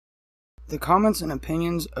The comments and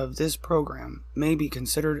opinions of this program may be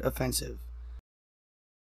considered offensive.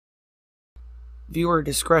 Viewer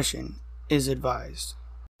discretion is advised.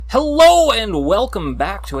 Hello and welcome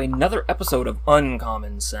back to another episode of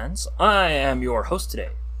Uncommon Sense. I am your host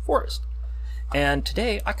today, Forrest. And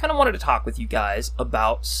today I kind of wanted to talk with you guys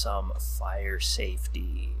about some fire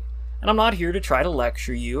safety. And I'm not here to try to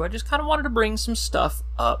lecture you, I just kind of wanted to bring some stuff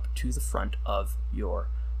up to the front of your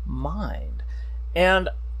mind. And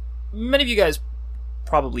many of you guys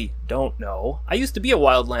probably don't know, I used to be a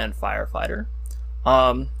wildland firefighter.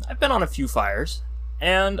 I've been on a few fires,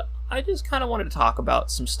 and I just kind of wanted to talk about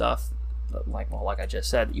some stuff, like I just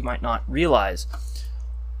said, that you might not realize.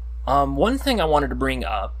 One thing I wanted to bring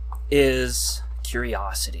up is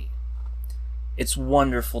curiosity. It's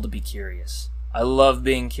wonderful to be curious. I love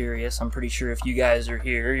being curious. I'm pretty sure if you guys are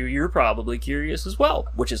here, you're probably curious as well,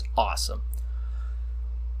 which is awesome.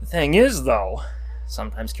 The thing is, though,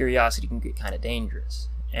 sometimes curiosity can get kind of dangerous.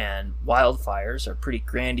 And wildfires are pretty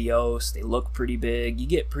grandiose. They look pretty big. You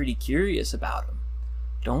get pretty curious about them.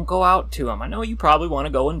 Don't go out to them. I know you probably want to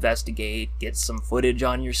go investigate, get some footage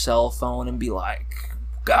on your cell phone and be like,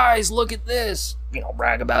 guys, look at this. You know,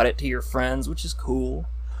 brag about it to your friends, which is cool.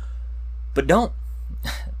 But don't.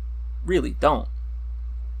 Really, don't.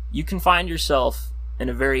 You can find yourself in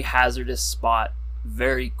a very hazardous spot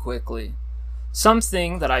very quickly.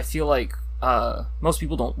 Something that I feel like most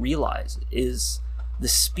people don't realize is the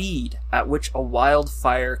speed at which a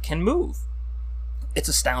wildfire can move. It's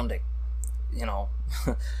astounding. You know,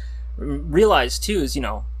 realize too is, you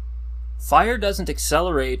know, fire doesn't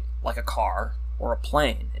accelerate like a car or a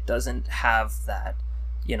plane. It doesn't have that,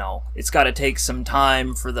 you know, it's got to take some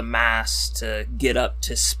time for the mass to get up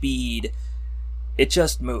to speed. It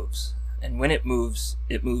just moves. And when it moves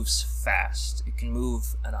fast. It can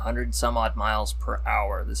move at 100 some odd miles per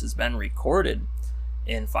hour. This has been recorded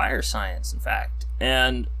in fire science, in fact.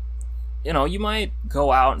 And, you know, you might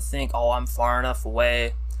go out and think, oh, I'm far enough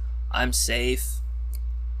away, I'm safe.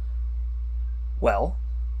 Well,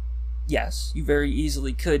 yes, you very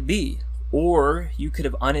easily could be. Or you could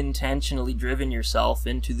have unintentionally driven yourself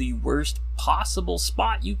into the worst possible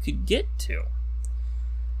spot you could get to.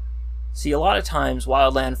 See, a lot of times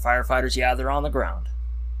wildland firefighters, yeah, they're on the ground.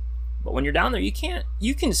 But when you're down there, you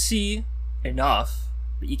can see enough,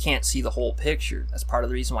 but you can't see the whole picture. That's part of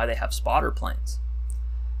the reason why they have spotter planes.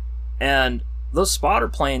 And those spotter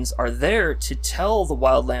planes are there to tell the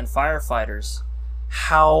wildland firefighters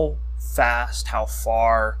how fast, how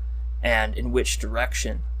far, and in which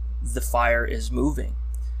direction the fire is moving.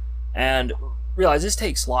 And realize this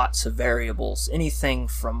takes lots of variables, anything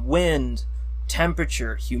from wind,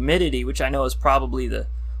 temperature, humidity, which I know is probably the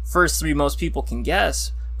first three most people can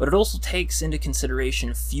guess, but it also takes into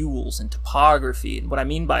consideration fuels and topography. And what I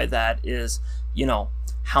mean by that is, you know,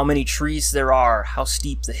 how many trees there are, how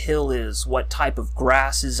steep the hill is, what type of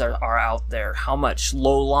grasses are out there, how much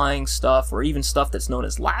low-lying stuff, or even stuff that's known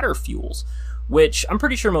as ladder fuels, which I'm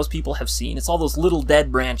pretty sure most people have seen. It's all those little dead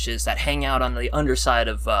branches that hang out on the underside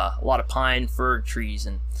of a lot of pine, fir trees,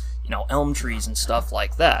 and, you know, elm trees and stuff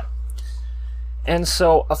like that. And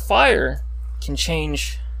so a fire can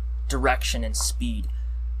change direction and speed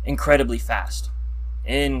incredibly fast.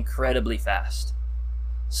 Incredibly fast.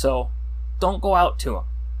 So don't go out to them.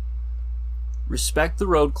 Respect the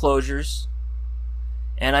road closures.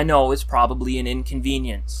 And I know it's probably an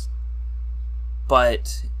inconvenience,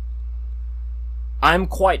 but I'm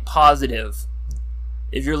quite positive,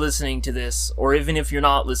 if you're listening to this, or even if you're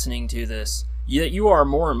not listening to this, that you are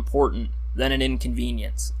more important than an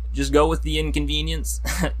inconvenience. Just go with the inconvenience.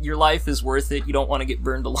 Your life is worth it. You don't want to get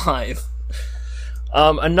burned alive.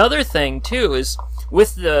 Another thing, too, is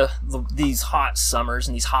with these hot summers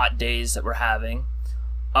and these hot days that we're having,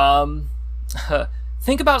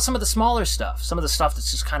 think about some of the smaller stuff, some of the stuff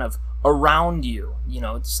that's just kind of around you, you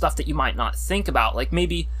know, stuff that you might not think about. Like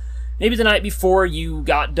maybe the night before you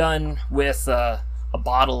got done with a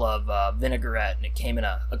bottle of vinaigrette, and it came in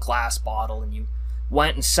a glass bottle, and you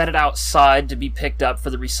went and set it outside to be picked up for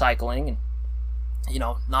the recycling, and, you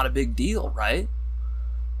know, not a big deal, right?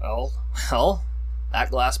 Well, that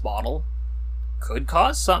glass bottle could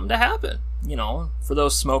cause something to happen, you know, for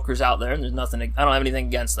those smokers out there, and there's nothing, I don't have anything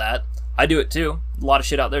against that. I do it too. A lot of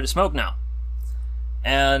shit out there to smoke now.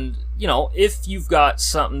 And, you know, if you've got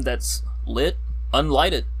something that's lit,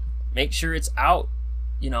 unlight it. Make sure it's out.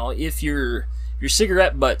 You know, if your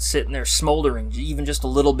cigarette butt's sitting there smoldering even just a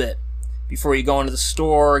little bit before you go into the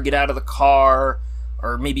store, get out of the car,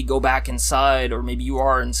 or maybe go back inside, or maybe you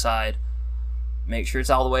are inside, make sure it's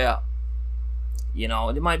all the way out. You know,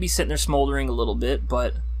 it might be sitting there smoldering a little bit,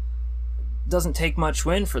 but it doesn't take much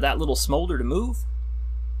wind for that little smolder to move.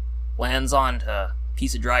 lands on a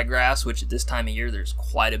piece of dry grass, which at this time of year there's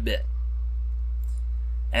quite a bit.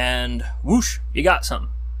 And whoosh, you got something.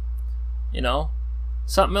 You know?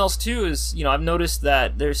 Something else too is, I've noticed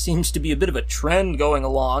that there seems to be a bit of a trend going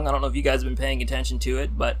along. I don't know if you guys have been paying attention to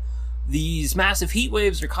it, but these massive heat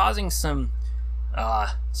waves are causing some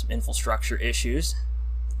infrastructure issues.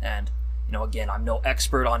 And, again, I'm no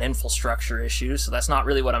expert on infrastructure issues, so that's not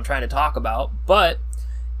really what I'm trying to talk about. But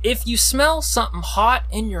if you smell something hot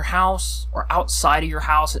in your house or outside of your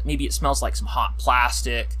house, maybe it smells like some hot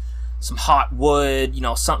plastic, some hot wood,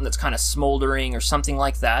 something that's kind of smoldering or something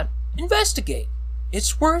like that, investigate.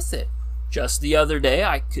 It's worth it. Just the other day,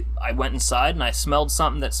 I went inside and I smelled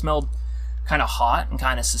something that smelled kind of hot and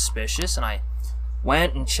kind of suspicious, and I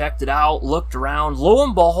went and checked it out, looked around. Lo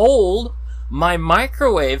and behold, my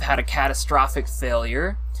microwave had a catastrophic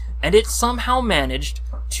failure, and it somehow managed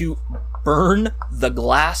to burn the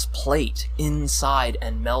glass plate inside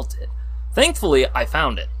and melt it. Thankfully, I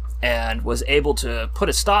found it and was able to put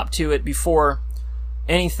a stop to it before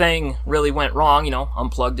anything really went wrong.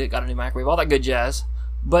 Unplugged it, got a new microwave, all that good jazz.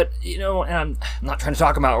 But, and I'm not trying to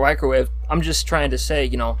talk about a microwave. I'm just trying to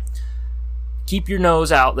say, keep your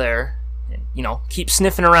nose out there. And, keep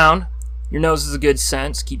sniffing around. Your nose is a good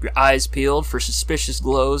sense. Keep your eyes peeled for suspicious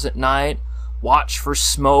glows at night. Watch for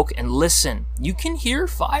smoke and listen. You can hear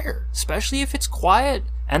fire, especially if it's quiet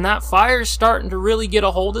and that fire is starting to really get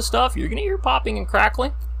a hold of stuff. You're going to hear popping and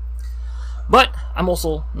crackling. But I'm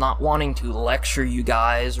also not wanting to lecture you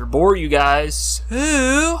guys or bore you guys. So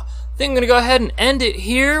I think I'm going to go ahead and end it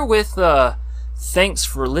here with thanks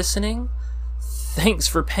for listening. Thanks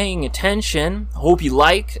for paying attention. Hope you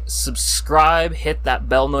like, subscribe, hit that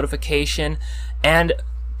bell notification, and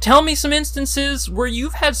tell me some instances where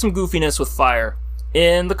you've had some goofiness with fire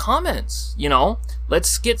in the comments.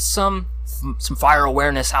 Let's get some fire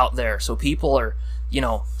awareness out there so people are,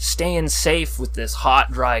 staying safe with this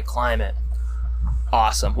hot, dry climate.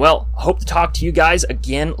 Awesome. Well, I hope to talk to you guys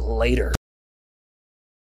again later.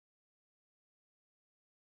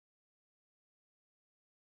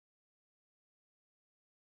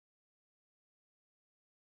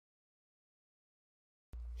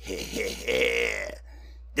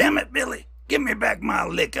 Damn it, Billy. Give me back my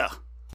liquor.